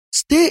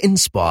Stay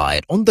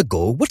inspired on the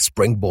go with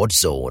Springboard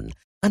Zone,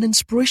 an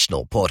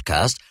inspirational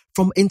podcast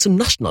from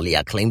internationally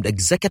acclaimed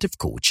executive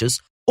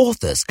coaches,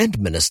 authors and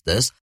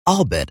ministers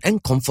Albert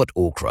and Comfort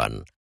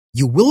Okran.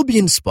 You will be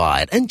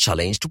inspired and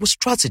challenged with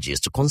strategies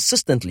to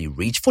consistently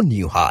reach for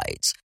new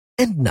heights.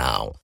 And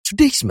now,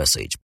 today's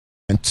message.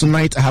 And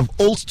tonight I have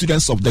all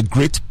students of the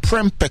great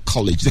Prempeh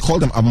College. They call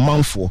them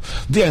Amanfoɔ.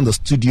 They are in the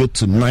studio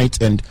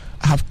tonight, and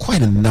I have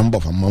quite a number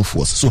of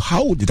Amanfoɔs. So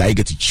how did I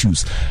get to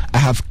choose? I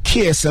have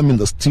KSM in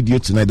the studio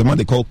tonight, the man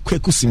they call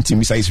Kweku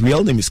Sintimisa. His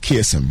real name is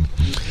KSM.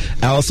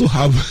 I also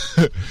have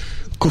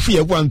Kofi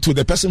Ewantu,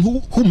 the person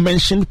who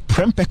mentioned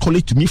Prempeh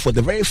College to me for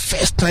the very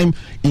first time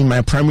in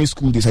my primary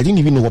school days. I didn't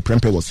even know what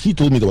Prempeh was. He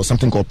told me there was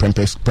something called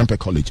Prempeh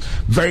College.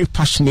 Very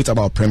passionate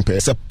about Prempeh.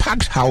 It's a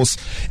packed house,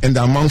 and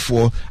the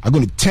Amanfoɔ are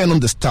going to turn on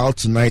the style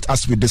tonight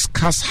as we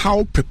discuss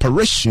how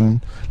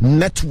preparation,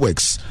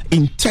 networks,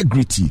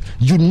 integrity,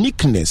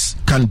 uniqueness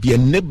can be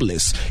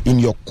enablers in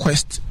your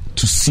quest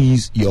to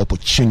seize your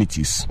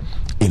opportunities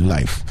in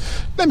life.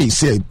 Let me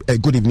say a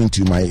good evening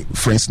to my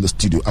friends in the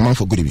studio.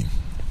 Amanfoɔ, good evening.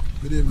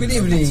 Good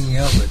evening,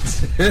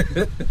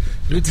 Albert.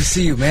 Good to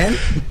see you, man.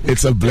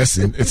 It's a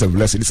blessing. It's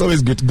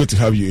always good to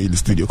have you in the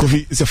studio.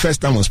 Kofi, it's your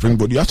first time on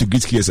Springboard. You have to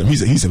greet KSM.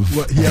 He's a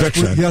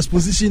veteran. He has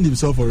positioned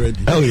himself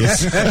already. Oh,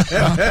 yes. I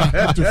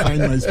have to find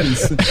my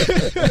space.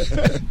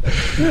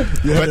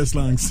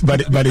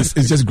 But it's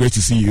just great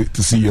to see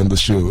you on the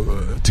show,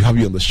 to have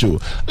you on the show.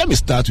 Let me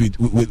start with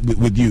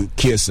you,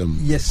 KSM.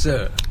 Yes,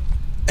 sir.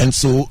 And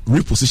so,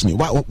 repositioning.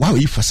 Why were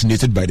you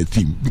fascinated by the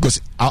theme? Because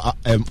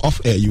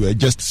off air, you were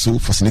just so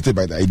fascinated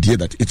by the idea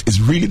that it's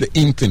really the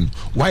in thing.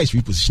 Why is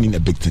repositioning a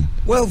big thing?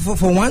 Well,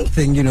 for one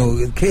thing,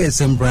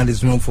 KSM brand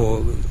is known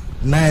for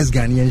nice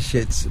Ghanaian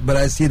shirts, but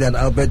I see that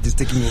Albert is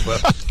taking over,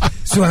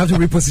 so I have to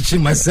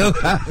reposition myself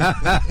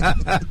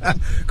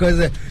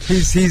because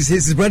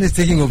his brand is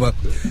taking over.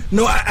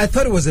 No, I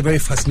thought it was a very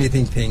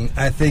fascinating thing.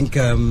 I think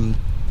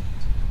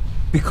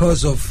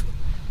because of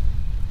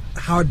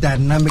how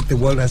dynamic the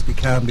world has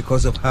become,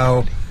 because of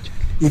how,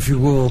 if you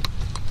will,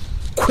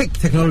 quick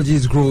technology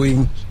is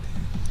growing,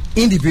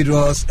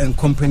 individuals and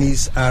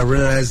companies are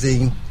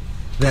realizing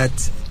that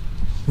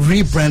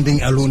rebranding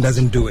alone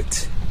doesn't do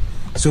it.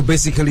 So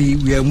basically,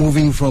 we are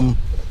moving from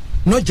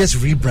not just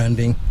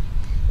rebranding,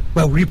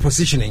 but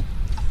repositioning.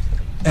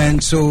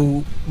 And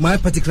so my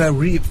particular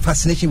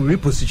fascination with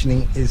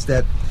repositioning is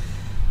that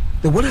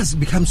the world has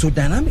become so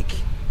dynamic.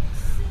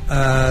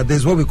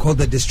 There's what we call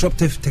the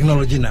disruptive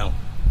technology now.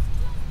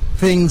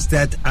 Things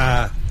that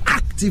are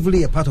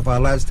actively a part of our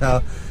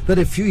lifestyle that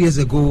a few years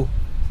ago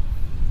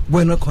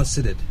were not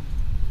considered.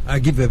 I'll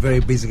give a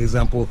very basic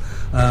example.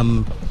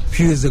 A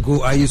few years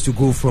ago, I used to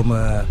go from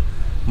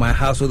my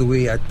house all the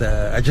way at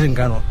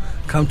Ajirengano,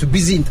 come to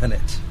busy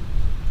internet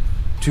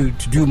to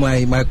do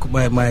my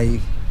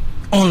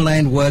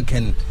online work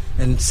and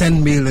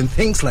send mail and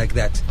things like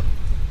that.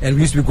 And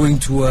we used to be going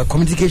to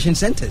communication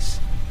centers.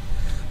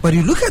 But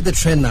you look at the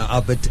trend now,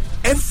 Albert,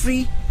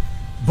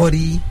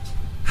 everybody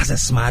has a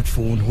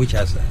smartphone which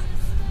has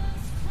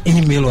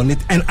email on it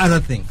and other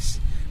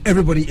things.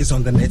 Everybody is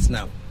on the net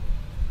now.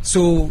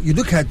 So you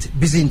look at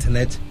busy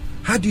internet,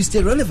 how do you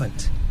stay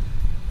relevant?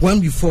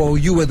 When before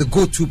you were the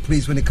go-to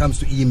place when it comes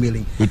to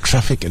emailing. With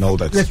traffic and all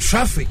that. The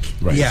traffic,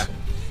 right. Yeah.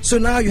 So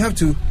now you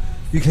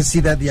can see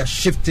that they are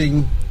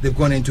shifting. They've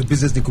gone into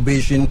business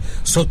incubation,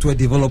 software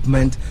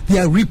development. They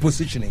are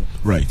repositioning.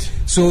 Right.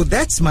 So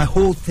that's my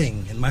whole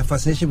thing. And my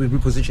fascination with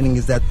repositioning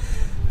is that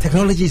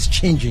technology is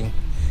changing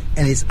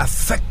and it's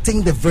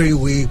affecting the very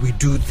way we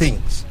do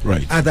things,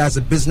 right, either as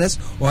a business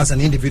or as an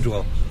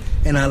individual.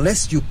 And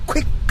unless you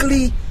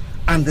quickly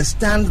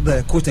understand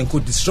the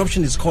quote-unquote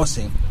disruption is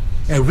causing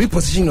and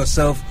reposition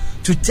yourself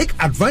to take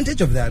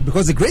advantage of that,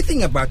 because the great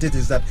thing about it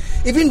is that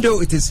even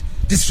though it is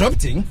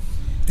disrupting,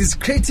 it is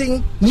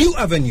creating new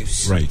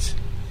avenues. Right.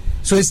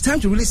 So it's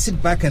time to really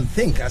sit back and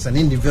think as an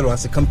individual,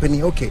 as a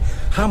company, okay,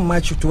 how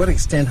much, to what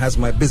extent has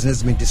my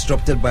business been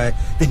disrupted by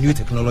the new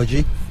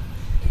technology?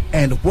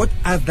 And what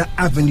other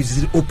avenues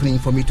is it opening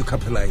for me to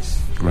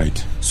capitalize?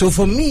 Right. So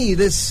for me,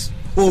 this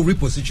whole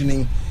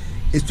repositioning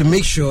is to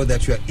make sure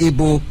that you are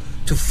able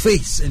to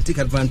face and take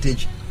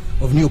advantage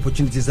of new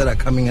opportunities that are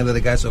coming under the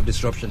guise of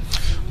disruption.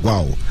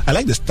 Wow. I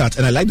like the start,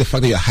 and I like the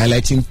fact that you're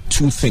highlighting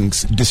two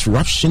things,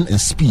 disruption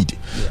and speed.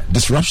 Yeah.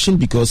 Disruption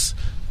because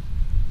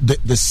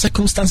the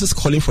circumstances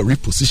calling for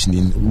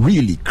repositioning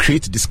really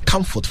create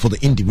discomfort for the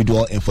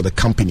individual and for the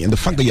company. And the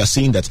fact that you're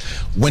saying that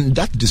when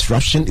that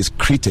disruption is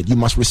created, you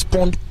must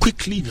respond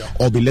quickly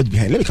or be left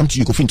behind. Let me come to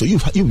you, Kofinto.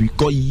 You've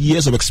got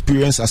years of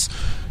experience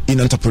in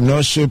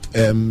entrepreneurship,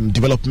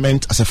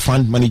 development, as a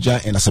fund manager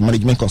and as a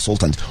management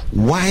consultant.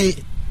 Why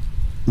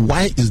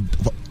is,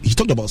 he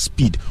talked about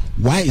speed.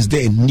 Why is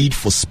there a need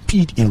for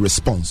speed in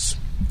response?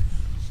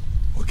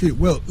 Okay,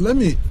 well, let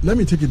me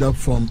take it up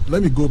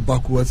let me go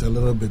backwards a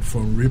little bit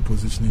from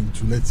repositioning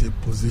to, let's say,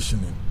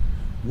 positioning.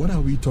 What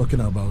are we talking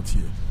about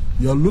here?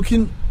 You're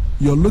looking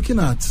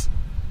at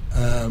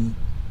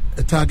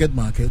a target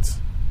market,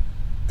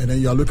 and then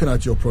you're looking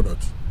at your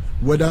product.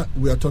 Whether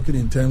we are talking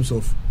in terms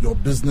of your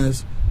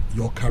business,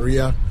 your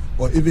career,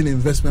 or even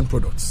investment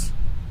products,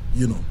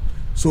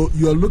 So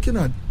you are looking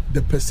at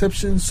the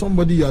perception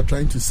somebody you are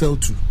trying to sell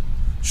to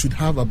should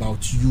have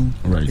about you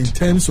in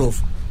terms of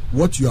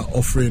what you are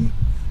offering,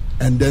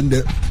 and then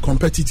the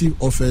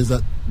competitive offers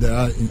that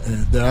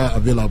there are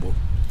available.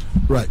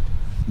 Right.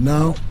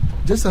 Now,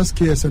 just as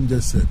KSM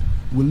just said,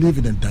 we live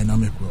in a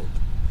dynamic world,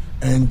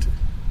 and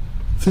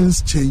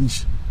things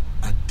change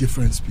at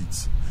different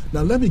speeds.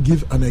 Now, let me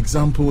give an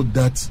example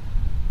that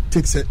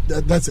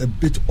that's a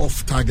bit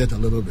off target a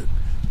little bit.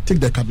 Take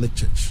the Catholic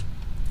Church.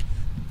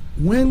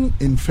 When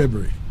in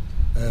February,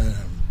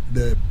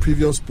 the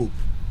previous Pope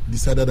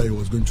decided that he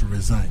was going to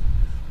resign,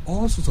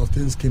 all sorts of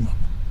things came up.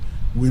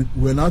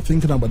 We're now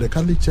thinking about the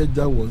Catholic Church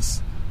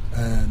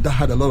that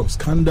had a lot of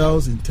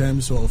scandals in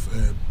terms of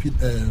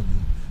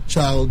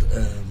child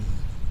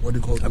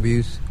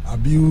abuse,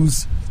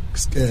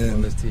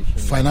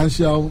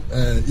 financial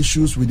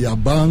issues with their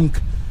bank.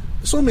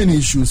 So many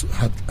issues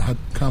had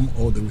come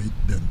all the way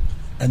then.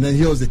 And then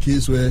here was the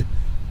case where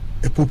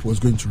a Pope was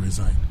going to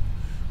resign.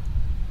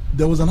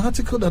 There was an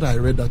article that I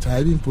read that I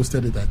even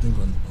posted it, I think,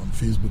 on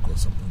Facebook or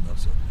something like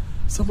that. So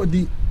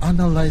somebody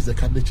analyzed the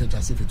Catholic Church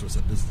as if it was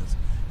a business.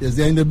 Yes,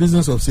 they're in the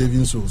business of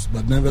saving souls,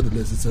 but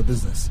nevertheless, it's a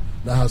business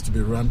that has to be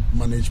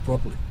managed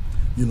properly.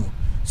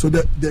 So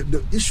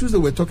the issues that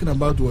we're talking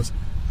about was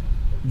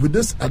with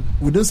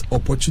this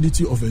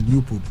opportunity of a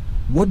new Pope,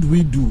 what do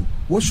we do?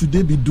 What should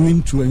they be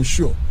doing to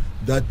ensure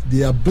that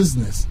their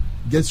business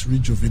gets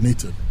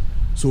rejuvenated?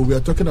 So we are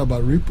talking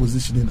about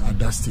repositioning at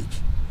that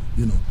stage,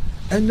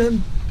 And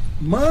then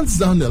months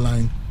down the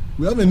line,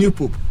 we have a new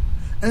Pope.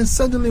 And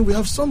suddenly we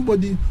have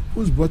somebody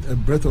who's brought a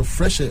breath of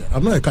fresh air.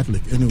 I'm not a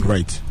Catholic anyway.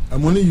 Right.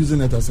 I'm only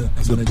using it as an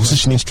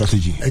positioning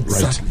strategy.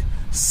 Exactly.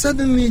 Right.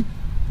 Suddenly,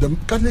 the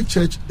Catholic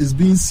Church is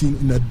being seen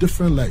in a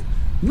different light.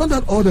 Not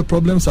that all the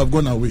problems have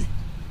gone away,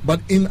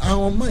 but in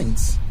our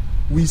minds,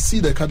 we see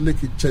the Catholic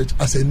Church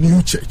as a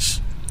new church.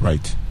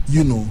 Right.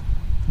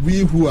 We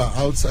who are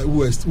outside,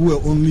 who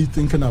are only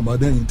thinking about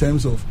them in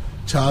terms of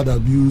child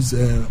abuse,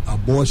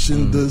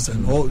 abortion, this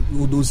and all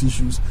those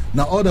issues.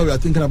 Now, all that we are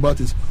thinking about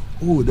is,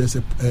 there's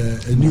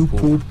a new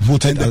Pope.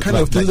 Voted the kind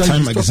of things that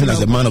Time Magazine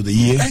as the man of the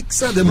year.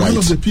 Exactly, the man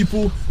of the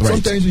people. Right.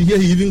 Sometimes we hear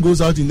he even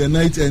goes out in the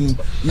night and,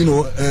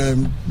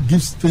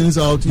 gives things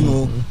out,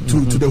 to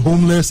the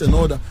homeless and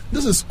all that.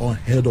 This is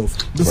unheard of.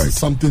 This is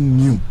something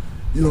new.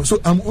 So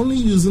I'm only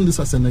using this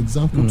as an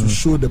example to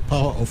show the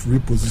power of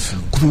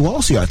repositioning.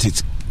 Whilst you're at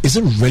it, is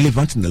it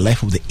relevant in the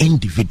life of the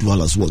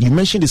individual as well? You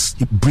mentioned this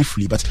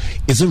briefly, but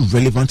is it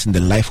relevant in the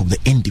life of the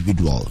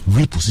individual,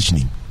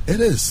 repositioning? It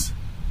is.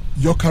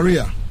 Your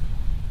career,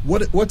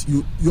 what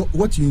you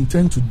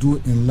intend to do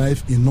in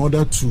life in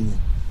order to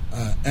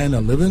earn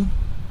a living,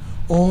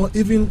 or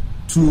even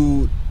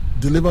to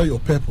deliver your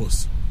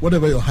purpose,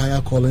 whatever your higher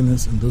calling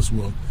is in this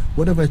world,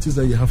 whatever it is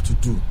that you have to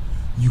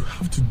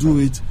do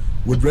it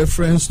with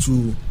reference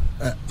to,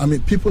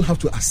 people have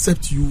to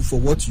accept you for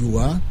what you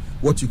are,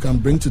 what you can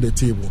bring to the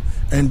table.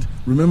 And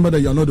remember that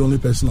you're not the only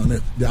person on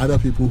earth. There are other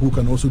people who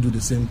can also do the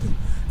same thing.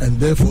 And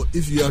therefore,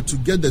 if you are to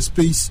get the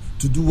space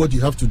to do what you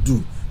have to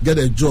do, get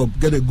a job,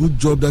 get a good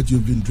job that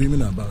you've been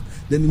dreaming about,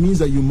 then it means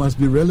that you must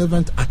be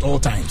relevant at all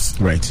times.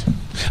 Right.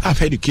 I've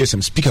heard you,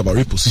 KSM, speak about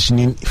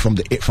repositioning from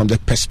the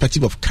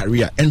perspective of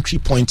career, entry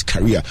point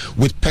career,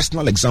 with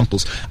personal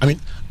examples.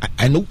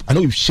 I know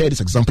you've shared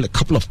this example a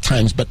couple of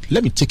times, but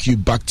let me take you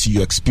back to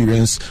your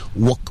experience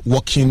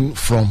walking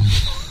from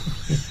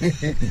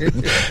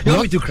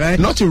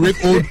not to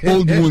rake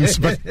old wounds,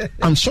 but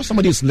I'm sure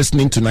somebody is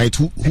listening tonight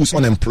who's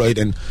unemployed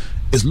and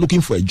is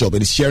looking for a job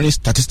and is sharing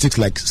statistics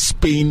like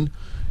Spain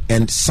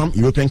and some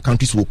European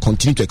countries will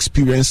continue to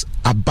experience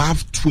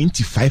above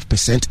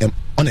 25%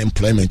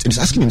 unemployment, and is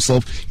asking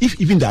himself, if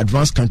even the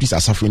advanced countries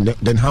are suffering,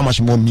 then how much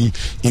more me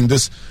in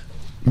this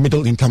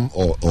middle income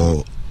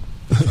or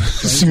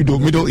pseudo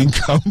middle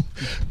income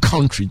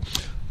country?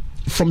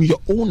 From your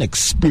own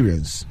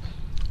experience,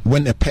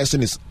 when a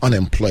person is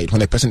unemployed,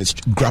 when a person is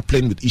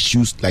grappling with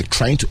issues like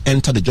trying to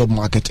enter the job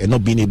market and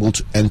not being able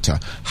to enter,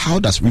 how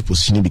does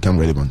repositioning become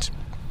relevant?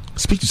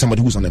 Speak to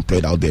somebody who's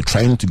unemployed out there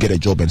trying to get a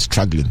job and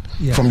struggling,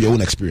 from your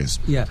own experience.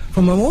 Yeah,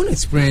 from my own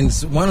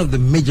experience, one of the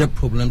major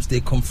problems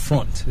they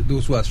confront,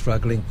 those who are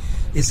struggling,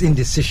 is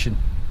indecision.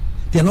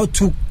 They're not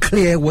too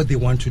clear what they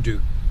want to do.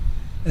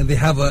 And they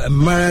have a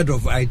myriad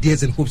of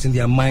ideas and hopes in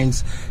their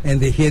minds, and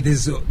they hear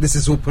this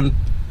is open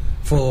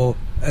for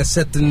a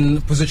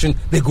certain position,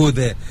 they go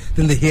there.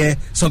 Then they hear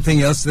something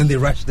else, then they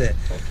rush there.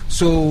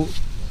 So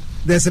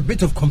there's a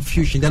bit of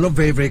confusion. They're not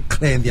very, very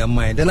clear in their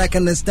mind. And I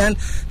can understand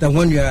that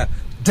when you're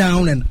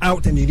down and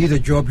out and you need a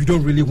job, you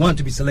don't really want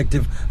to be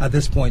selective at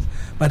this point.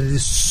 But it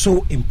is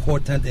so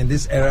important in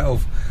this era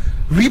of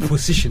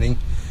repositioning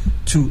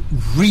to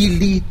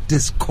really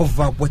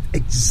discover what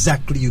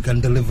exactly you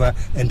can deliver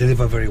and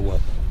deliver very well.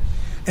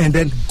 And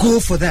then go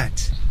for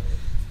that.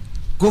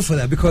 Go for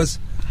that, because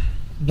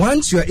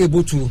once you are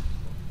able to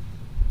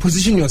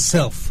position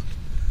yourself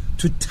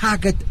to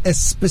target a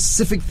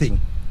specific thing,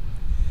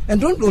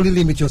 and don't only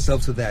limit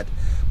yourself to that,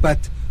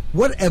 but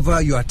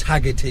whatever you are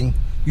targeting,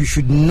 you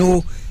should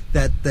know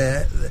that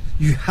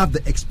you have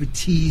the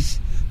expertise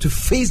to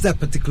face that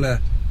particular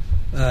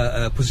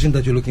position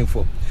that you're looking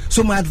for.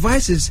 So my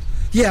advice is,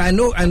 I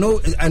know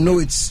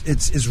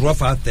it's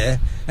rough out there,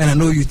 and I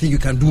know you think you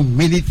can do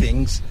many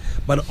things,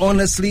 but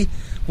honestly,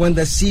 when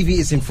the CV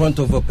is in front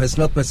of a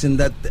personnel person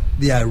that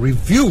they are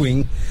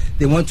reviewing,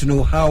 they want to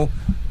know how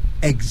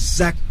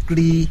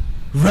exactly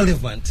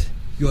relevant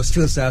your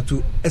skills are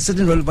to a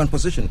certain relevant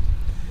position.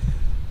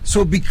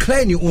 So be clear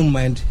in your own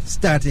mind,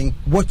 starting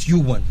what you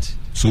want.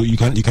 So you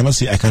cannot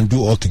say I can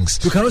do all things.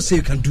 You cannot say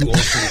you can do all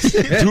things.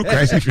 Through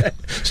Christ, most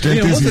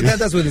of the time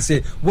that's what they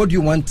say. What do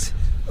you want?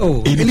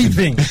 Oh,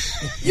 anything.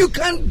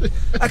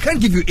 I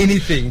can't give you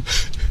anything.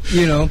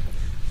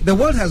 The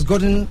world has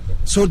gotten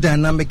so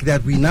dynamic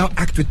that we now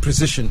act with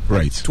precision,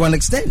 right, to an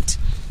extent.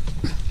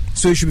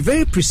 So you should be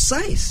very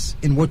precise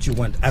in what you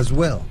want as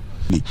well.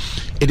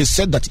 It is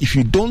said that if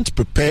you don't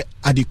prepare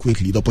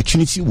adequately, the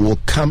opportunity will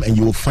come and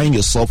you will find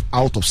yourself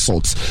out of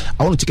sorts.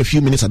 I want to take a few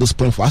minutes at this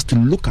point for us to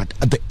look at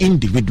the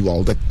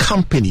individual, the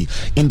company,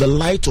 in the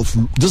light of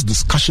this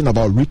discussion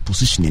about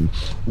repositioning.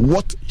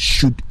 What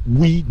should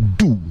we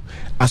do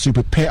as we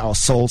prepare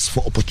ourselves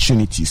for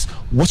opportunities?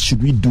 What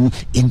should we do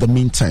in the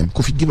meantime?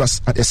 Could you give us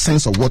a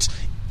sense of what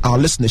our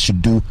listeners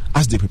should do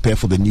as they prepare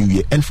for the new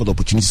year and for the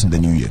opportunities in the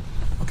new year?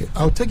 Okay,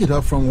 I'll take it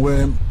up from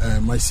where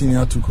my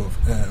senior took off.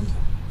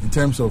 In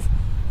terms of,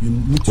 you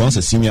need once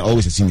a senior,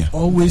 always a senior.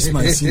 Always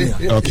my senior.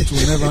 Okay. It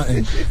will never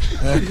end.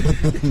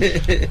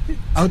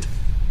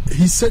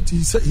 He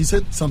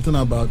said something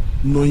about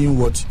knowing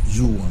what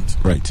you want,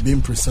 right?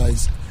 Being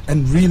precise,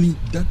 and really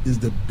that is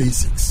the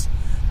basics.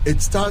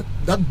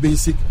 That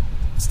basic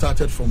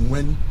started from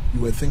when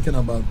you were thinking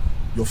about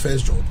your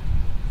first job,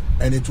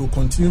 and it will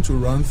continue to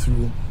run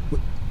through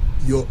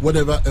your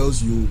whatever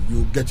else you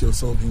get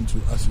yourself into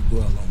as you go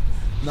along.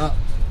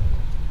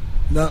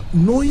 Now,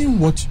 knowing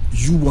what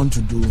you want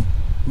to do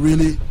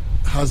really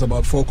has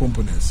about 4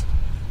 components.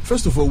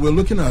 First of all, we're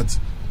looking at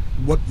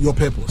what your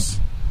purpose.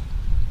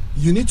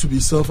 You need to be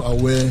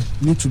self-aware,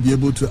 need to be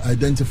able to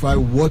identify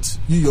what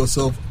you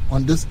yourself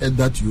on this earth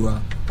that you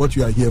are, what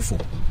you are here for.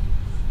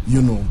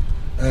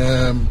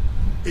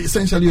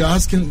 Essentially, you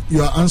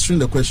are answering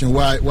the question,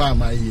 why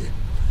am I here?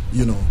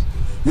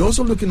 You're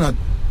also looking at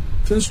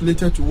things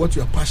related to what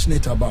you are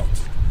passionate about,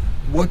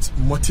 what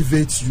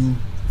motivates you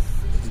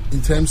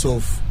in terms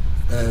of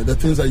the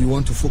things that you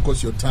want to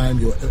focus your time,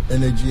 your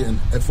energy and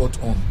effort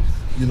on,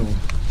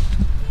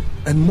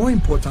 and more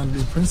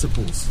importantly,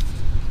 principles.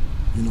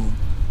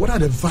 What are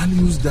the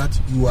values that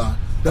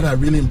are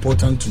really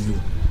important to you?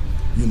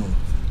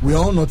 We are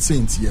all not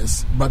saints,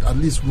 yes, but at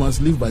least we must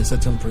live by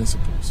certain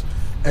principles.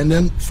 And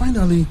then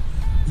finally,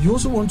 you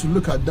also want to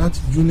look at that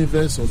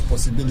universe of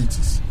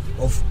possibilities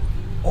of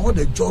all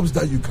the jobs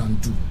that you can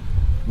do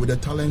with the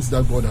talents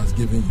that God has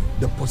given you,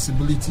 the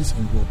possibilities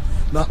involved.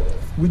 Now,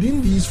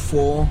 within these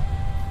 4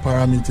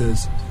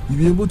 parameters, you'll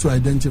be able to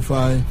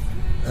identify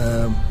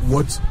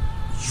what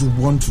you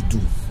want to do.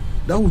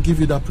 That will give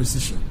you that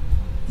precision,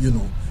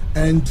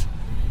 and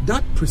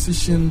that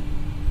precision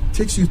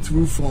takes you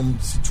through from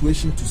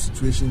situation to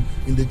situation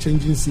in the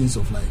changing scenes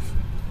of life,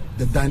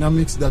 the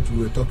dynamics that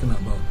we were talking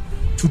about.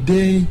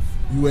 Today,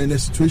 you are in a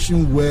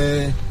situation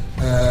where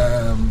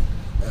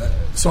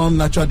some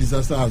natural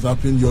disaster has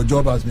happened, your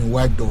job has been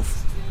wiped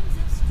off,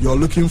 you're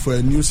looking for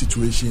a new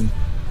situation.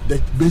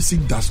 The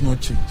basic does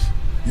not change.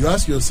 You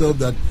ask yourself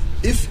that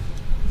if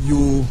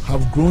you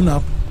have grown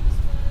up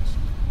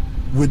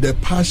with the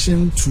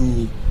passion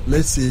to,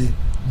 let's say,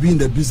 be in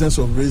the business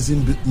of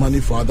raising money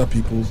for other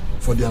people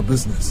for their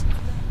business,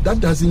 that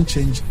doesn't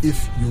change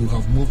if you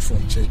have moved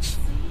from church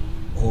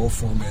or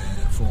from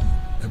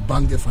a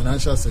bank, a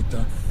financial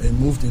sector, and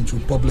moved into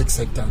public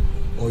sector,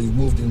 or you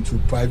moved into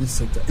private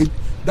sector.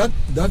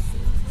 That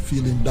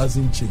feeling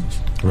doesn't change.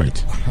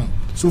 Right.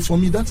 So for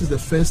me, that is the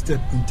first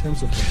step in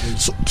terms of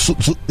preparation. So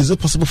is it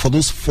possible for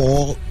those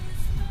four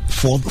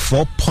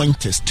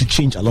pointers to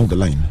change along the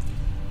line?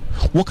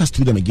 Walk us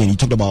through them again. You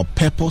talked about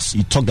purpose,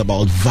 you talked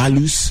about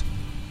values.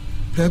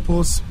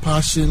 Purpose,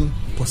 passion,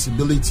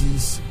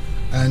 possibilities,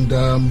 and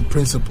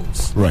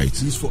principles. Right.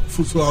 So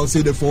I'll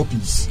say the 4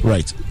 P's.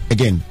 Right.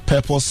 Again,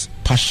 purpose,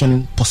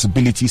 passion,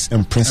 possibilities,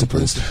 and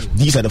principles.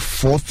 These are the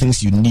 4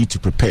 things you need to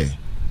prepare.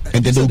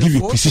 And then they'll give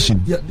you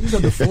precision. These are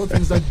the 4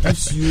 things that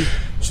gives you,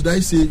 should I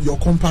say, your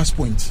compass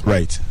point.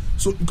 Right.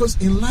 So, because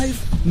in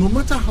life, no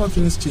matter how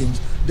things change,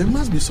 there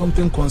must be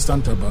something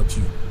constant about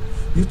you.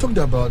 You talked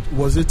about,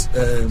 was it,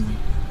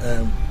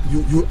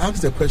 you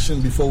asked the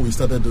question before we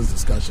started this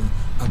discussion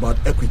about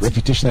equity.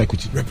 Reputational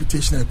equity.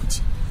 Reputational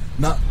equity.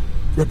 Now,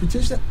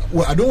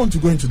 I don't want to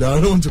go into that.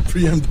 I don't want to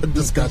preempt that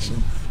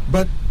discussion.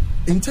 But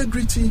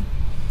integrity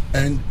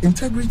and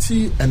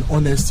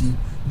honesty,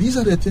 these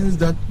are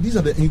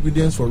the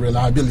ingredients for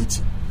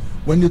reliability.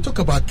 When you talk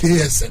about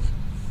KSM,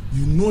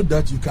 you know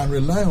that you can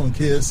rely on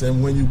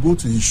KSM. When you go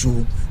to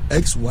issue,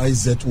 X, Y,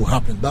 Z will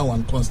happen. That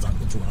one constant,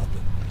 it will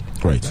happen.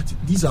 Right.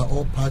 These are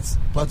all parts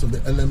of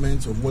the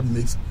elements of what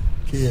makes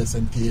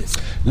KSM.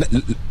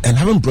 And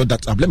having brought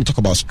that up, let me talk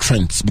about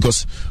strengths,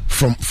 because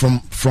from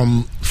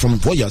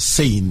what you're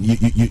saying,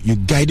 you're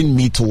guiding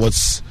me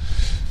towards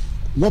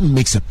what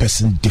makes a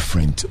person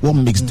different, what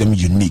makes them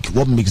unique,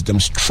 what makes them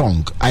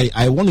strong.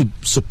 I want to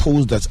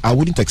suppose that I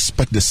wouldn't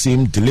expect the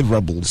same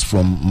deliverables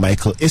from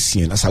Michael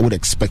Essien as I would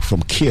expect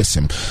from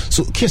KSM.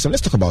 So KSM,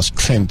 let's talk about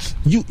strength.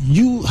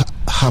 You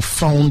have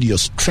found your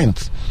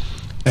strength.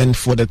 And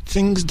for the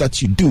things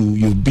that you do,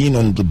 you've been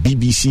on the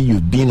BBC,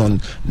 you've been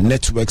on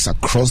networks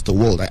across the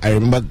world. I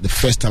remember the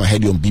first time I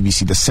heard you on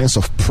BBC, the sense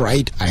of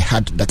pride I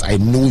had that I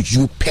know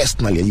you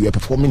personally, and you were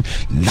performing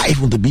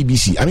live on the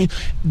BBC. I mean,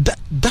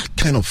 that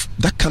kind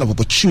of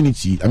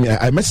opportunity. I mean,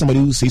 I met somebody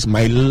who says,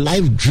 my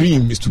life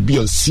dream is to be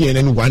on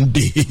CNN one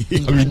day.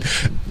 I mean,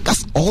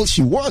 that's all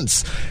she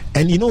wants.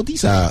 And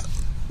these are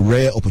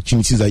rare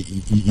opportunities that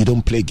you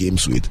don't play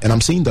games with. And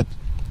I'm saying that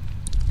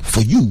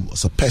for you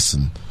as a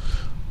person,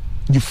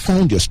 you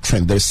found your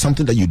strength. There is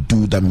something that you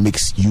do that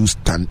makes you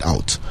stand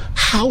out.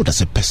 How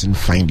does a person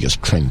find your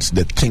strengths,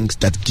 the things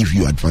that give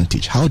you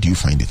advantage? How do you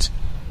find it?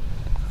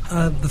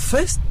 The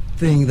first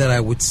thing that I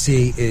would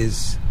say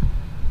is,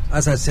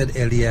 as I said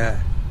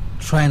earlier,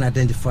 try and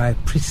identify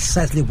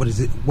precisely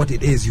what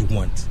it is you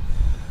want.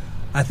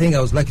 I think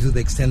I was lucky to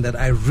the extent that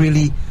I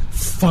really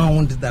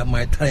found that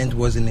my talent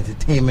was in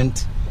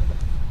entertainment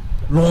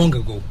long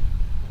ago.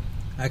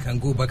 I can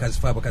go back as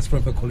far back as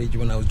Prempeh College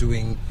when I was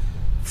doing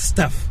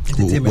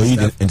entertainment were you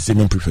stuff. The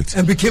entertainment prefect?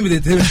 And became the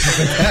entertainment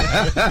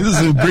prefect.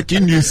 This is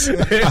breaking news.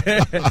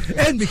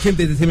 And became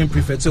the entertainment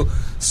prefect. So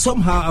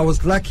somehow I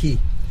was lucky.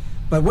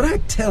 But what I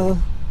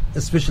tell,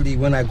 especially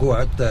when I go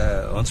out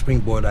on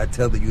Springboard, I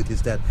tell the youth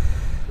is that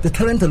the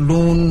talent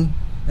alone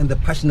and the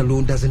passion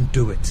alone doesn't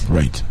do it.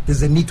 Right.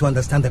 There's a need to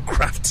understand the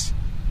craft.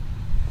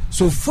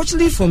 So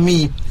fortunately for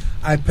me,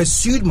 I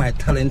pursued my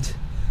talent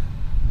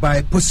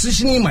by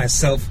positioning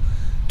myself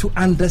to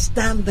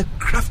understand the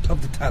craft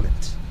of the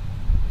talent.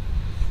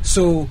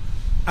 So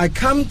I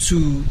come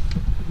to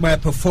my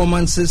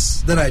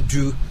performances that I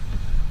do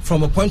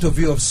from a point of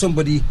view of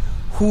somebody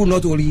who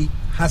not only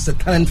has the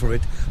talent for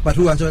it, but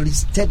who actually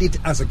studied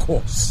it as a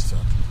course.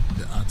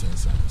 The art and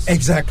science.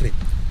 Exactly.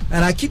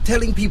 And I keep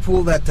telling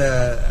people that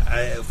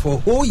for a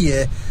whole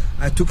year,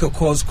 I took a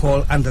course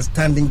called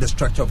Understanding the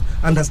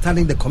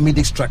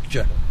Comedic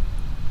Structure,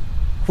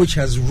 which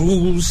has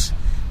rules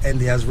and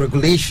it has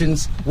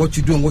regulations, what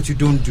you do and what you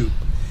don't do.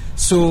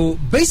 So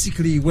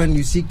basically, when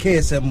you see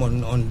KSM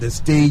on the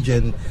stage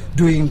and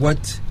doing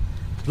what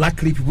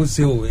luckily people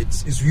say,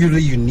 it's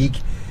really unique,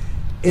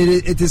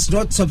 it is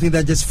not something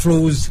that just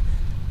flows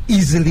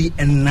easily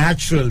and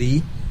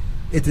naturally.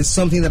 It is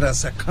something that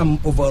has come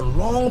over a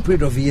long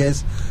period of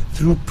years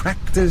through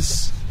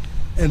practice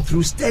and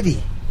through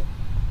study.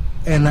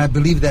 And I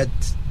believe that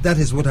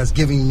is what has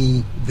given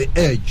me the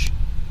edge.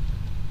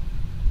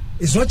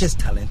 It's not just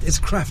talent, it's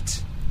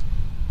craft.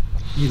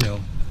 I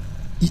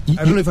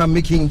don't know if I'm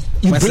making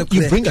myself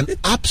clear. You bring an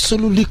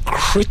absolutely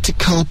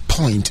critical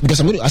point, because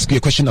I'm going to ask you a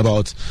question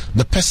about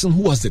the person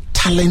who has the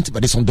talent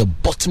but is on the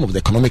bottom of the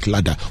economic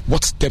ladder.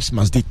 What steps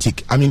must they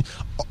take? I mean,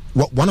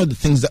 one of the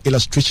things, the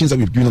illustrations that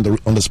we've given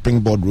on the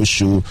Springboard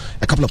Roadshow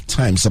a couple of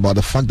times about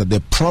the fact that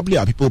there probably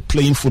are people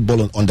playing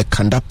football on the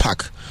Kanda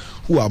Park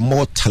who are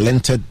more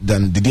talented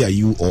than Didi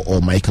Ayew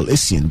or Michael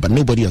Essien, but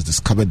nobody has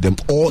discovered them,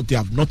 or they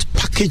have not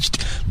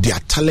packaged their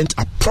talent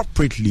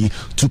appropriately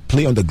to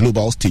play on the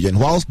global stage. And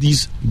whilst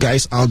these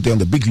guys out there on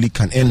the big league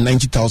can earn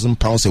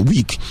 £90,000 a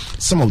week,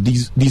 some of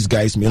these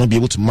guys may not be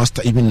able to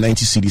master even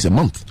 90 cedis a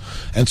month.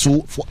 And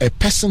so for a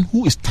person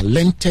who is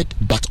talented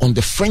but on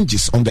the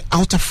fringes, on the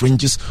outer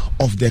fringes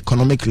of the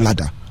economic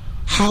ladder,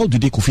 how do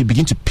they, Kofi,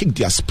 begin to pick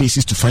their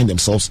spaces to find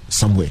themselves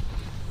somewhere?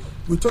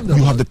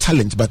 You have the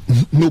talent, but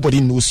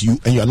nobody knows you,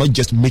 and you are not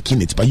just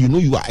making it, but you know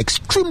you are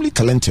extremely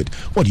talented.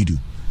 What do you do?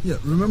 Yeah,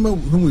 remember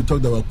when we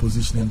talked about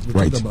positioning, we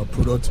talked about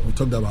products, we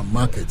talked about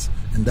markets,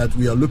 and that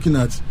we are looking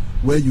at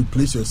where you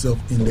place yourself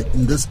in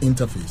this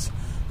interface.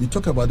 You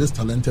talk about this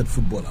talented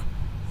footballer,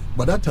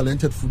 but that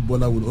talented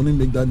footballer will only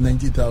make that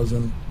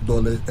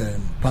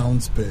 $90,000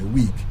 pounds per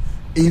week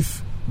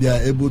if they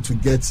are able to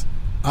get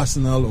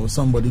Arsenal or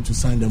somebody to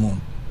sign them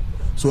on.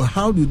 So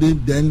how do they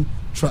then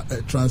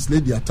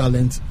translate their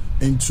talent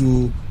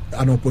into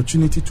an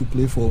opportunity to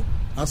play for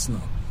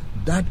Arsenal?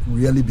 That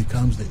really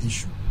becomes the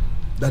issue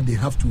that they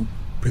have to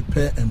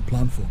prepare and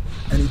plan for.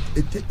 And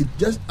it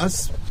just,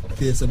 as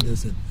KSM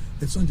said,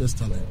 it's not just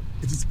talent,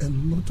 it is a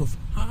lot of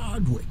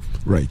hard work.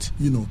 Right.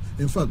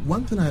 In fact,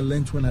 one thing I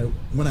learned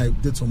when I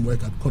did some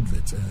work at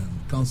CODVET,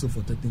 Council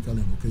for Technical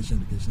and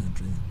Vocational Education and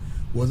Training,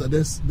 was that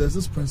there's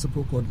this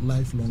principle called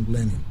lifelong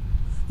learning.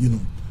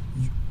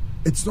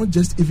 It's not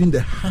just even the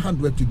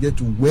hard work to get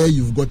to where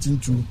you've gotten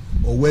to,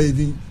 or where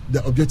even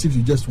the objectives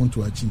you just want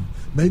to achieve,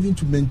 but even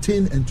to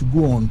maintain and to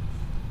go on,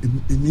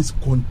 it means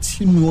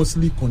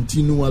continually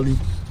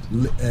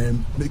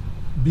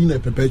being a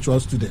perpetual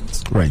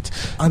student. Right.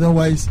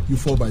 Otherwise, you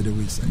fall by the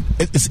wayside.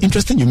 It's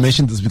interesting you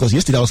mentioned this because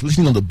yesterday I was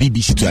listening on the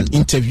BBC to an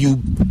interview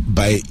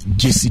by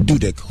JC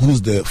Dudek,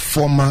 who's the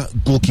former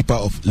goalkeeper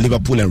of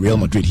Liverpool and Real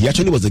Madrid. He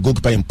actually was the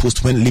goalkeeper in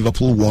post when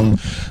Liverpool won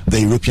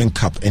the European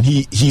Cup, and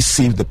he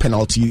saved the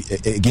penalty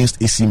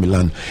against AC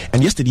Milan.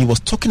 And yesterday he was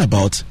talking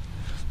about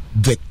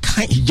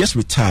he just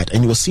retired,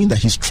 and he was saying that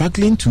he's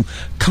struggling to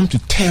come to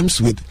terms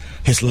with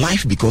his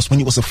life because when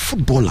he was a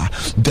footballer,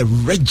 the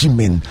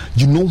regimen,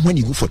 when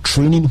you go for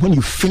training, when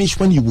you finish,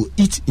 when you will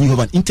eat, you have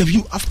an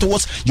interview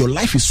afterwards, your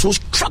life is so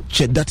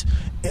structured that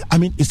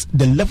it's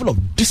the level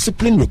of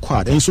discipline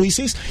required. And so he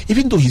says,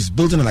 even though he's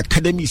building an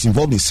academy, he's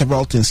involved in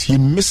several things, he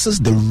misses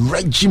the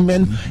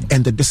regimen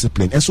and the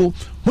discipline. And so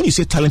when you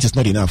say talent is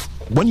not enough,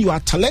 when you are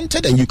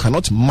talented and you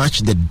cannot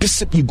match the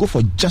discipline, you go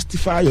for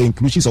justify your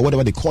inclusions or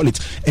whatever they call it,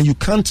 and you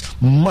can't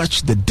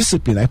match the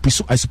discipline, I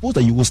suppose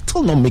that you will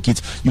still not make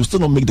it, you will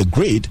still not make the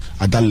grade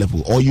at that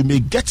level, or you may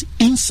get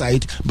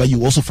inside, but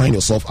you also find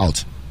yourself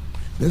out.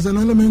 There's an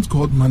element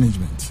called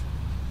management,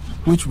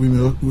 which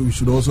we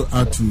should also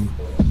add to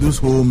this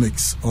whole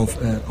mix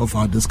of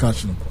our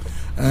discussion.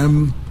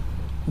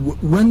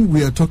 When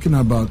we are talking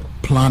about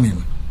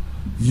planning,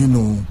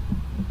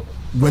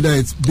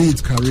 whether be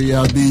it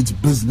career, be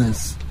it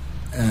business,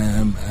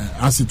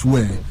 as it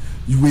were,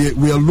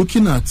 we are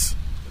looking at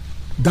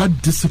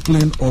that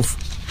discipline of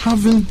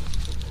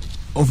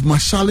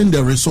marshalling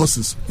the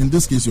resources, in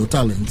this case your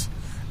talent,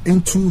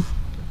 into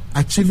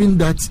achieving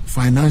that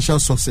financial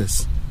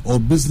success or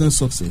business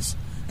success.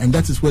 And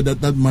that is where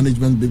that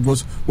management bit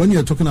was. When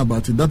you're talking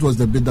about it, that was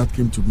the bit that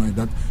came to mind,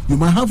 that you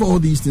might have all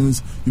these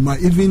things, you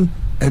might even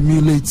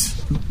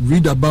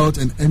read about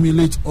and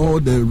emulate all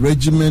the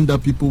regimen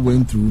that people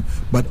went through,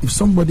 but if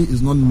somebody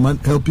is not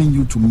helping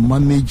you to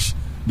manage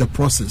the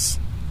process,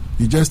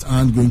 you just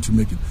aren't going to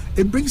make it.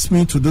 It brings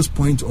me to this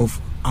point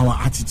of our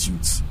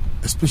attitudes,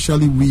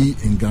 especially we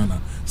in Ghana.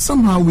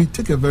 Somehow we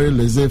take a very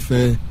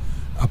laissez-faire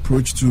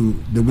approach to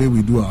the way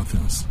we do our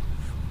things,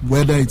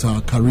 whether it's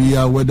our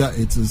career, whether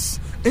it is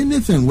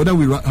anything,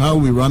 how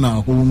we run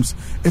our homes.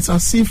 It's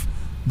as if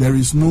there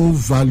is no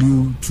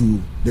value to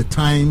the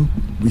time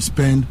we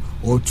spend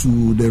or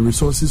to the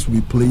resources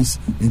we place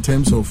in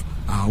terms of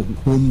our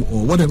home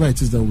or whatever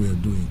it is that we are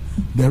doing.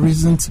 There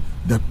isn't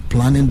the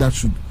planning that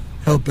should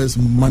help us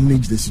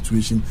manage the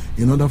situation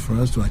in order for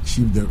us to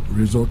achieve the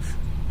result.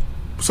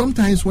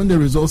 Sometimes when the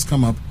results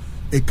come up,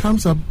 it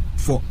comes up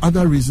for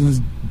other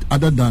reasons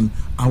other than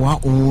our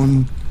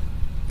own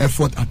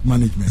effort at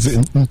management.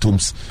 In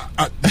terms.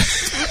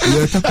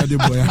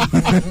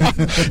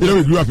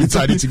 We grew up in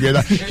Tadi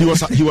together. He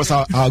was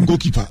our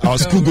goalkeeper, our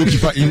school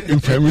goalkeeper in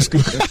primary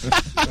school.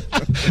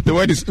 The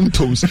word is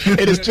intoms.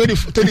 It is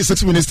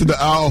 26 minutes to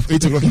the hour of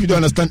 8 o'clock. If you don't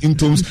understand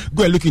intoms,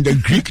 go and look in the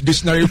Greek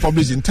dictionary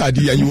published in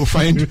Tadi and you will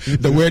find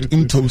the word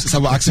intoms. It's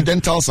our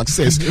accidental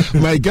success.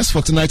 My guest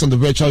for tonight on the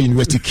Virtual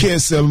University,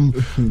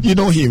 KSM, you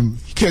know him.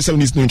 KSM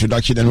needs no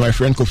introduction, and my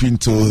friend Kofi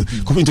Nto.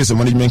 Kofi Nto is a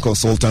management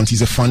consultant.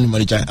 He's a fund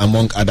manager,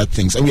 among other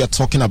things. And we are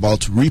talking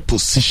about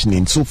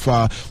repositioning. So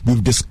far,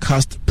 we've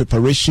discussed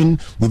preparation.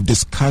 We've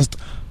discussed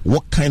why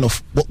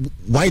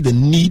the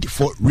need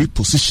for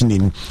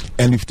repositioning,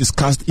 and we've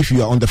discussed if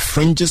you are on the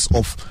fringes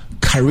of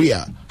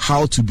career,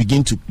 how to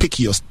begin to pick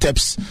your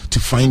steps to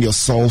find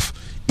yourself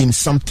in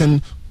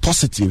something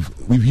positive.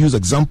 We've used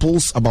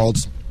examples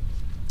about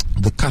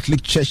the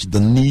Catholic Church, the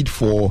need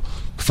for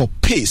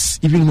pace,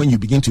 even when you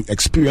begin to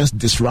experience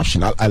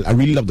disruption. I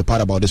really love the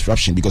part about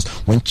disruption, because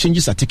when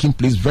changes are taking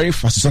place very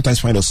fast, you sometimes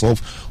find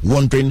yourself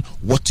wondering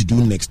what to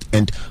do next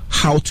and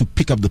how to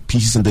pick up the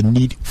pieces and the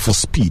need for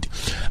speed.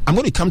 I'm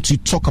going to come to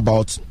talk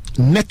about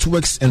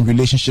networks and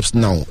relationships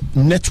now.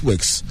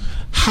 Networks.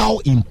 How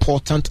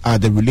important are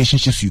the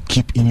relationships you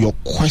keep in your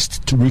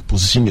quest to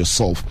reposition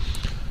yourself?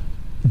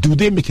 Do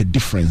they make a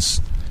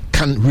difference?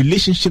 Can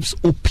relationships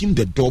open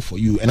the door for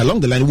you? And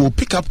along the line, we'll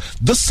pick up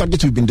this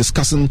subject we've been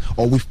discussing,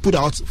 or we've put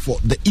out for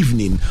the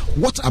evening.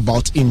 What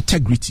about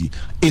integrity?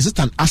 Is it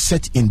an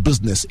asset in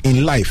business,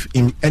 in life?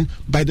 And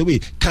by the way,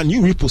 can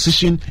you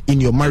reposition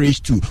in your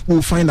marriage too?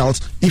 We'll find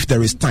out if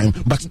there is time.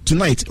 But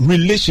tonight,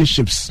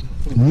 relationships,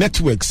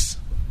 networks,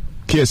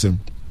 KSM,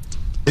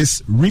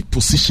 is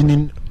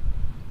repositioning.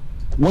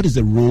 What is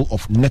the role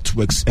of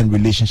networks and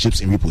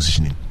relationships in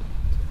repositioning?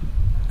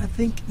 I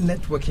think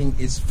networking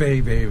is very,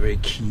 very, very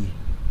key.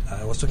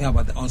 I was talking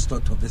about the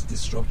onslaught of this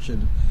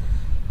disruption,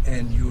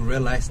 and you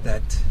realize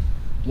that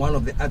one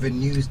of the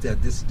avenues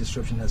that this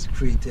disruption has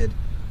created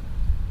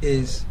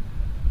is,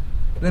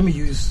 let me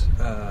use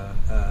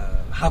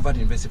Harvard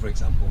University, for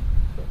example.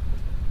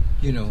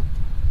 You know,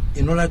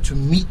 in order to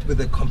meet with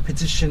the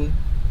competition,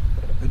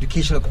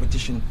 educational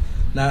competition,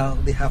 now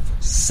they have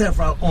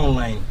several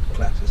online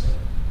classes.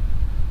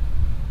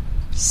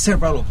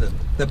 Several of them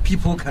that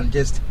people can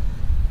just,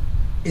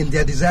 in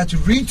their desire to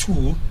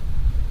retool,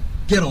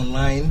 get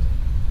online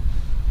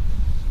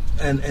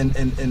and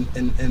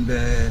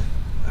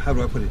how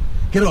do I put it?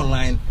 Get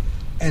online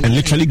and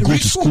literally go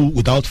to school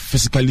without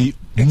physically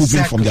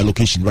moving from their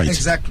location, right?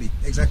 Exactly.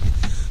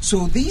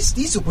 So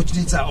these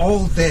opportunities are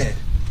all there,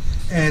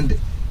 and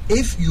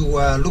if you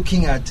are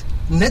looking at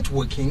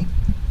networking,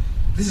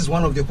 this is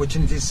one of the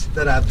opportunities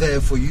that are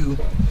there for you,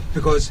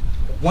 because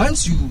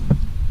once you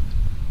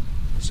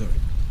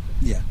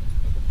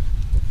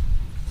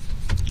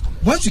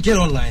get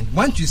online,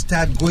 once you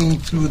start going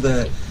through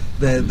the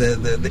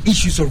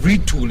issues of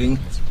retooling,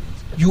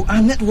 you are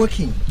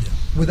networking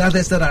with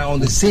others that are on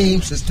the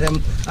same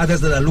system,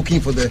 others that are looking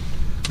for the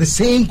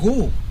same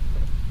goal.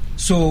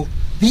 So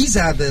these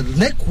are the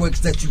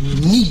networks that you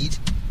need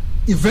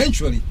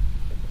eventually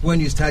when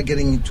you start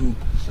getting into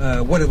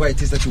whatever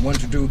it is that you want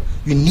to do.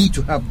 You need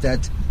to have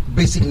that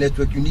basic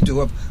network. You need to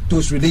have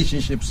those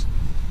relationships,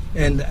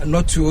 and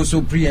not to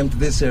also preempt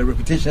this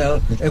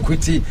reputational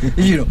equity.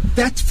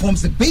 That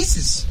forms the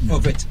basis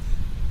of it.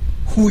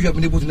 Who you have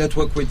been able to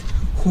network with,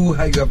 who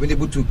you have been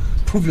able to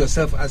prove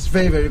yourself as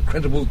very, very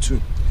credible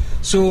to.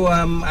 So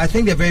I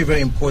think they're very,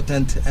 very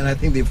important, and I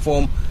think they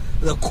form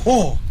the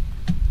core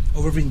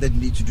of everything that you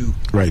need to do.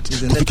 Right.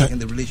 Is the network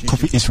and the relationship.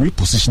 Kofi, is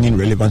repositioning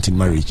relevant in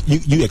marriage?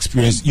 You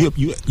experienced,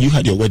 you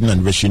had your wedding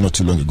anniversary not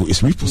too long ago.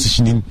 Is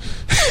repositioning...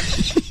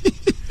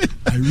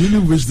 I really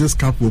wish this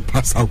cup will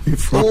pass away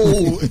from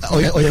me.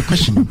 Your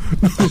question.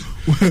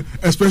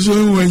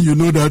 Especially when you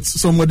know that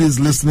somebody is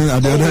listening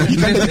at the other end. You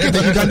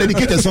can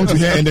dedicate a song to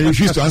her and then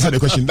refuse to answer the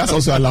question. That's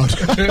also allowed.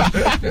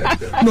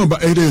 No,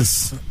 but it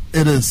is.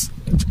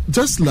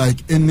 Just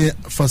like any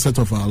facet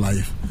of our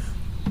life.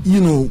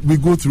 We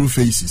go through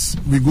phases.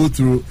 We go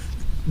through...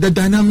 The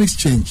dynamics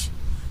change.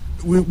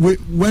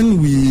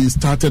 When we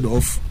started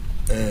off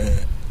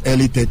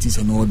early 30s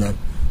and all that,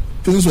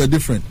 things were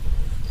different.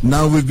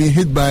 Now we've been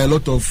hit by a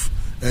lot of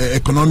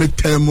economic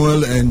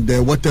turmoil and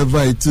whatever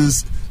it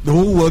is. The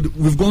whole world,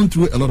 we've gone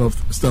through a lot of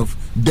stuff.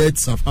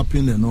 Deaths have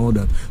happened and all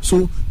that.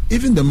 So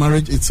even the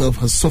marriage itself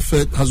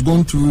has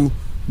gone through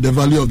the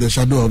valley of the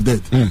shadow of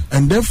death.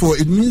 And therefore,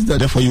 it means that...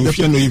 Therefore, you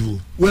fear no evil.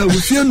 Well, we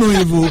fear no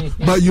evil,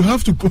 but you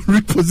have to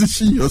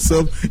reposition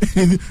yourself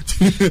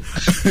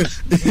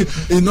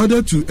in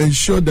order to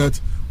ensure that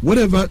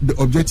whatever the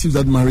objectives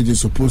that marriage is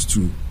supposed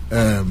to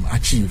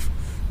achieve,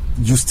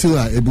 you still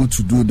are able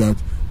to do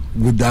that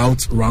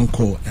without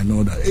rancor and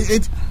all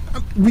that.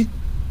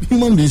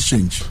 Human beings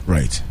change.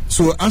 Right.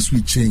 So as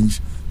we change,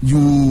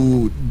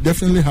 you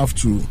definitely have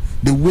to...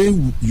 The way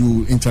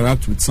you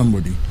interact with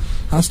somebody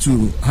has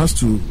to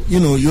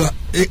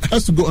it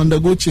has to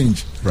undergo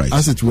change, right,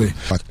 as it were.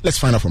 Let's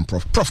find out from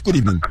Prof. Prof, good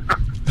evening.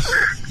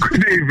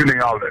 Good evening,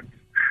 Albert.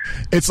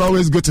 It's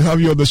always good to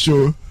have you on the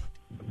show.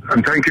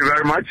 And thank you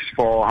very much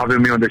for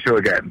having me on the show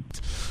again.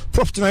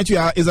 Prof, tonight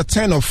is a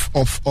turn of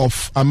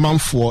a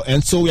month for,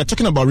 and so we are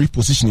talking about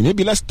repositioning.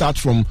 Maybe let's start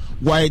from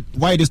why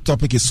this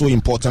topic is so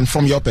important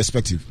from your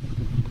perspective.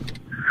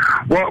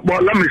 Well,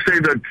 let me say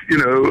that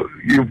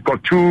you've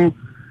got two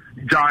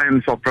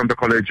giants of Prempeh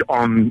College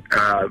on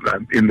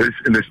in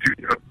the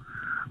studio,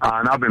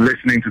 and I've been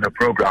listening to the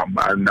program,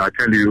 and I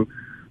tell you,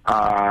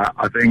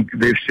 I think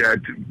they've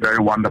shared very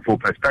wonderful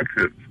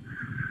perspectives.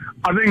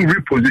 I think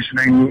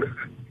repositioning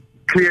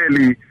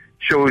clearly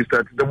shows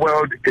that the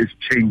world is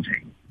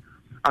changing,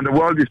 and the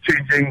world is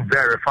changing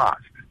very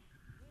fast.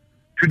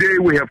 Today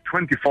we have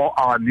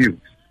 24-hour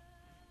news.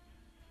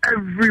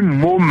 Every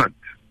moment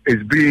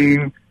is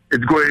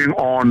going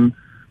on,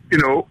 in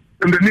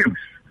the news.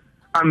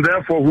 And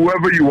therefore,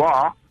 whoever you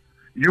are,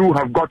 you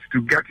have got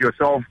to get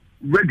yourself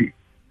ready.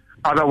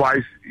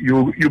 Otherwise,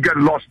 you get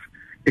lost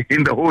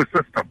in the whole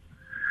system.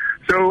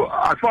 So,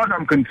 as far as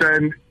I'm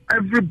concerned,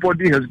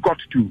 everybody has got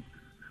to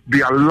be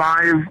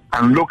alive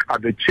and look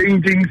at the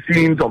changing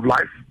scenes of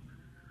life.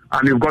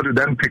 And you've got to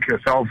then pick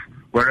yourself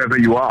wherever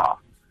you are.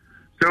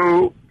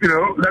 So,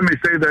 let me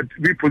say that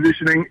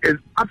repositioning is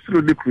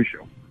absolutely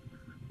crucial.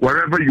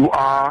 Wherever you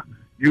are,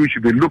 you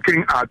should be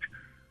looking at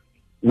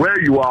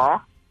where you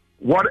are,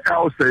 what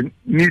else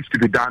needs to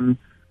be done,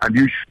 and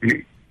you should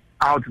be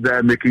out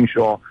there making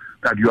sure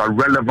that you are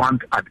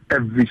relevant at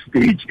every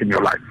stage in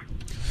your life.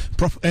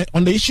 Prof,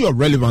 on the issue of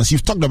relevance,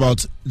 you've talked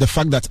about the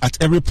fact that at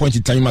every point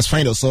in time you must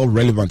find yourself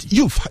relevant.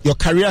 Your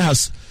career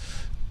has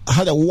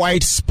had a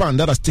wide span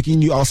that has taken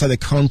you outside the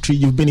country.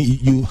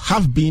 You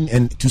have been,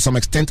 and to some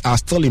extent are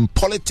still in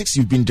politics.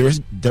 You've been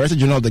Director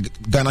General of the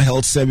Ghana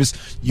Health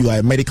Service. You are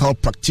a medical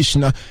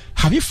practitioner.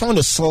 Have you found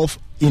yourself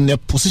in a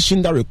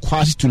position that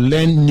requires you to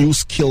learn new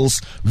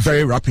skills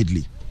very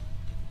rapidly?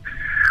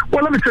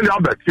 Well, let me tell you,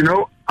 Albert,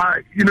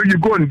 you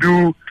go and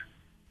do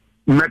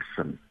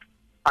medicine,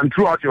 and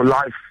throughout your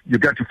life, you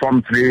get to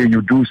Form 3,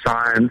 you do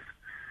science,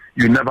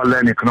 you never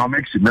learn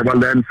economics, you never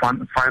learn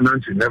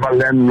finance, you never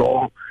learn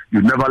law,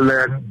 you never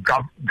learn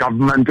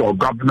government or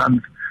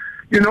governance,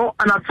 and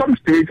at some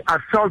stage, I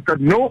felt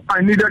that, no, I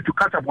needed to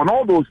catch up on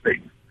all those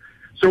things.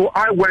 So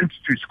I went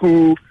to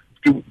school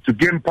to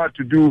GIMPA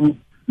to do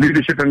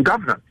leadership and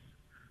governance.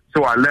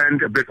 So I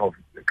learned a bit of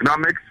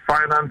economics,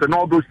 finance, and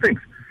all those things.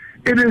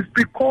 It is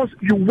because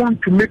you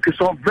want to make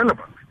yourself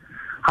relevant.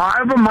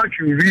 However much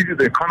you read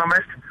The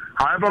Economist,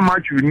 however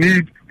much you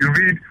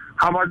read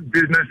Harvard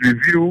Business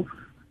Review,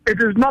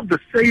 it is not the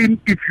same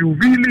if you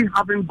really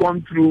haven't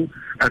gone through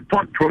a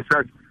thought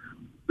process,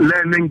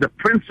 learning the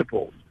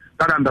principles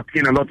that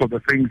underpin a lot of the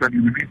things that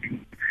you're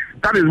reading.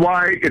 That is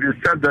why it is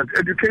said that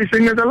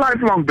education is a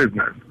lifelong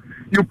business.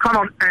 You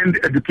cannot end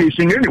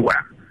education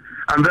anywhere.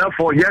 And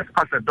therefore, yes,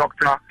 as a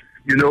doctor,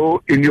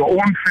 in your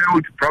own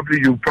field,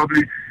 you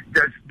probably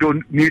just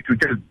don't need to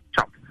just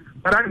jump.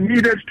 But I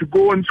needed to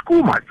go and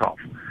school myself.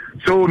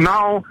 So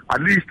now,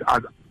 at least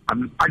as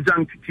an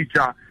adjunct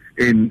teacher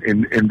in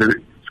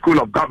the School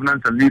of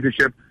Governance and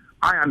Leadership,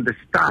 I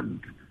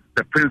understand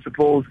the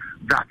principles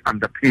that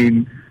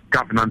underpin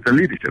governance and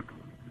leadership.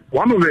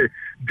 One of the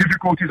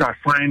difficulties I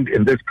find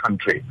in this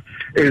country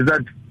is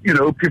that,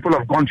 people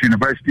have gone to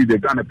university,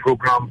 they've done a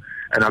program,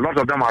 and a lot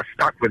of them are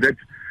stuck with it.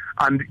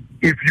 And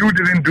if you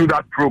didn't do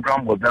that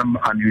program with them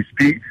and you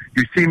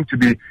seem to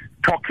be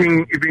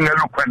talking even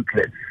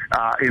eloquently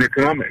in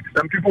economics.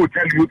 Some people will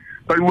tell you,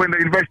 but when the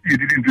university you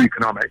didn't do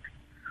economics.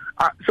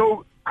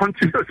 So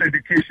continuous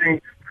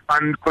education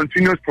and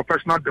continuous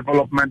professional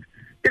development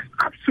is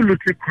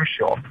absolutely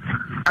crucial.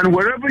 And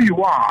wherever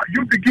you are,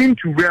 you begin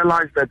to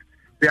realize that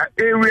there are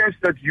areas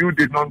that you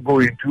did not go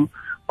into,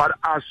 but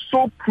are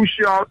so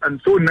crucial and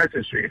so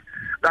necessary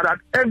that at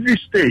every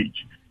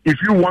stage, if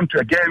you want to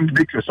again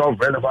make yourself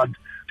relevant,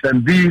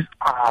 then these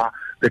are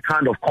the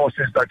kind of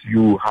courses that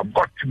you have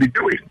got to be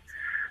doing.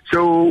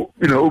 So,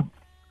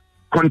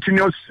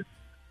 continuous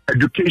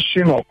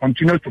education or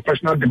continuous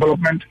professional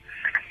development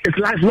is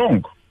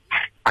lifelong.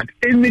 At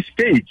any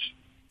stage,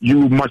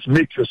 you must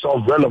make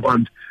yourself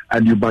relevant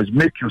and you must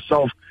make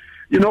yourself,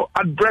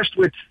 abreast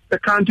with the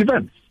current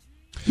events.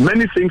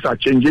 Many things are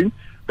changing.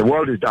 The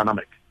world is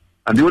dynamic.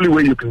 And the only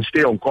way you can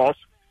stay on course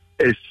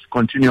is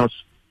continuous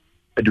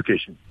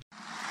education.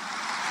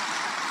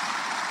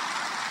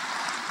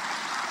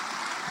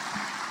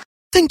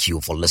 Thank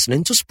you for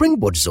listening to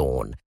Springboard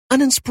Zone,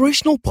 an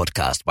inspirational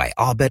podcast by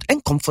Albert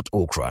and Comfort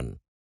Okran.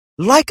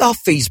 Like our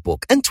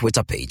Facebook and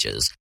Twitter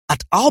pages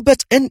at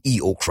Albert N.E.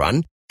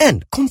 Okran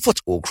and Comfort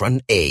Okran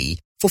A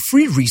for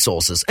free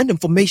resources and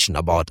information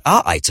about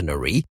our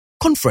itinerary,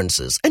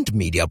 conferences, and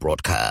media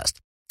broadcast.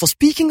 For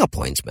speaking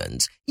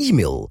appointments,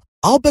 email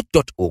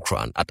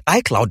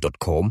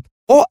albert.okran@icloud.com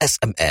or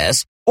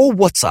SMS or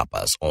WhatsApp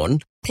us on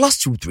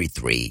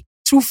 +233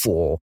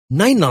 24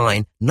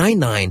 99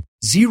 99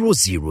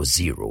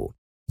 000.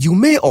 You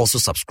may also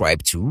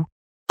subscribe to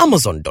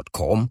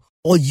Amazon.com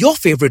or your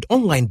favorite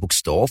online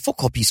bookstore for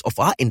copies of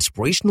our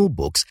inspirational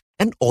books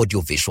and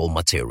audiovisual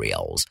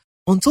materials.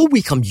 Until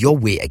we come your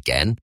way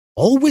again,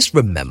 always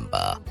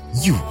remember,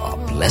 you are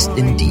blessed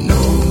indeed.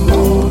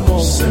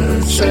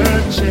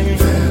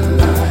 Searching.